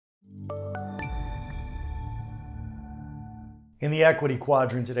In the equity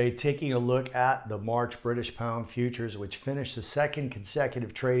quadrant today, taking a look at the March British Pound futures, which finished the second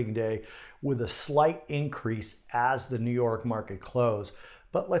consecutive trading day with a slight increase as the New York market closed.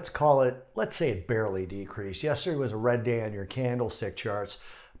 But let's say it barely decreased. Yesterday was a red day on your candlestick charts,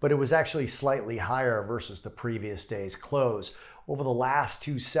 but it was actually slightly higher versus the previous day's close. Over the last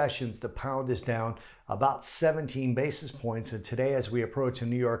two sessions, the pound is down about 17 basis points, and today as we approach a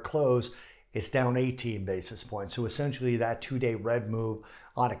New York close, it's down 18 basis points. So essentially that two-day red move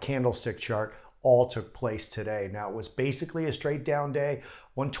on a candlestick chart all took place today. Now it was basically a straight down day.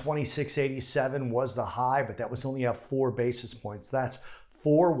 126.87 was the high, but that was only up 4 basis points. That's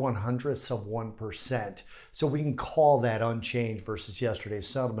 0.04%. So we can call that unchanged versus yesterday's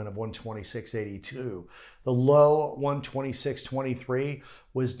settlement of 126.82. The low 126.23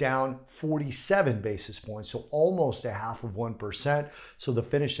 was down 47 basis points, so almost 0.5%. So the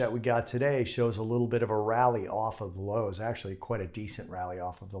finish that we got today shows a little bit of a rally off of the lows, actually quite a decent rally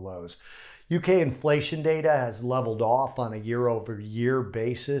off of the lows. UK inflation data has leveled off on a year-over-year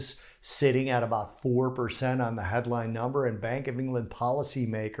basis, sitting at about 4% on the headline number, and Bank of England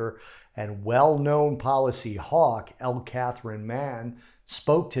policymaker and well-known policy hawk L. Catherine Mann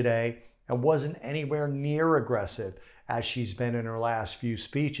spoke today and wasn't anywhere near aggressive as she's been in her last few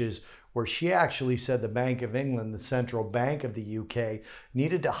speeches, where she actually said the Bank of England, the central bank of the UK,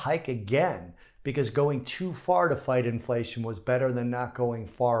 needed to hike again because going too far to fight inflation was better than not going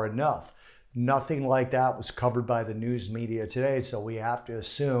far enough. Nothing like that was covered by the news media today, so we have to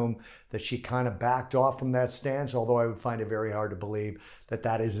assume that she kind of backed off from that stance, although I would find it very hard to believe that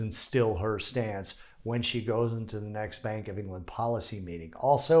that isn't still her stance when she goes into the next Bank of England policy meeting.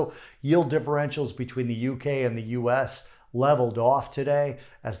 Also, yield differentials between the UK and the US leveled off today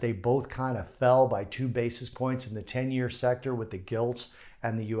as they both kind of fell by 2 basis points in the 10-year sector with the gilts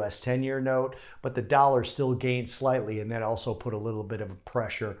and the US 10-year note, but the dollar still gained slightly, and that also put a little bit of a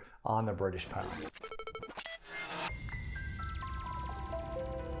pressure on the British pound.